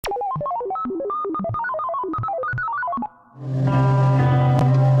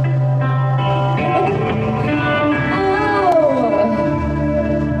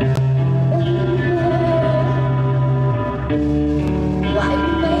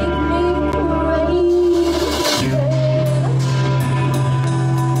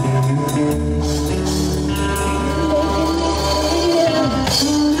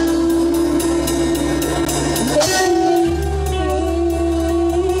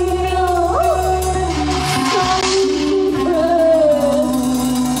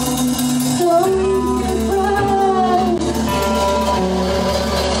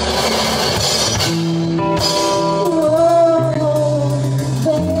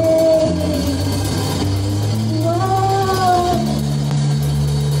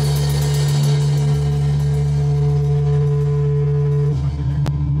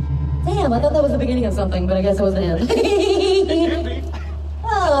something, but I guess it was the end. It can be.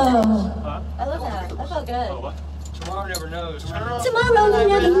 Oh, I love that. That felt good. Tomorrow never knows. Tomorrow you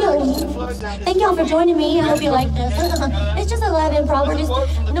never know. Thank y'all for joining me. I hope you like this. It's just a live improv. We're just,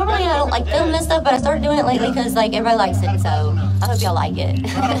 normally I don't like filming this stuff, but I started doing it lately because like everybody likes it. So I hope y'all like it.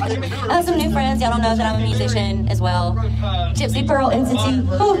 I have some new friends. Y'all don't know that I'm a musician as well. Gypsy Pearl Institute.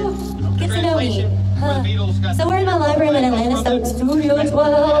 Get to know me. So we're in my live room in Atlanta Studio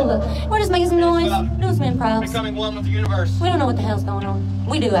 12. We're just making some noise, doing some improvs. Becoming one with the universe. We don't know what the hell's going on.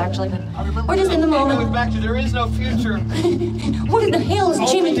 We do actually, but we're just in the moment. Back to there is no future. What in the hell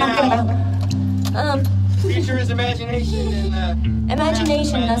is Jimmy talking about? Future is imagination and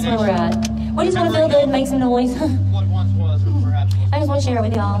imagination. That's where we're at. We just want to feel good, make some noise. What once was, or perhaps was. I just want to share it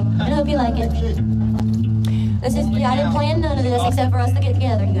with y'all, and I hope you like it. This is, I didn't plan none of this except for us to get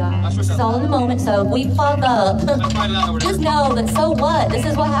together, you guys. It's all in the moment, so if we fuck up, just know that so what? This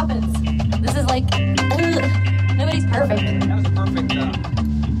is what happens. This is like, nobody's perfect. That was a perfect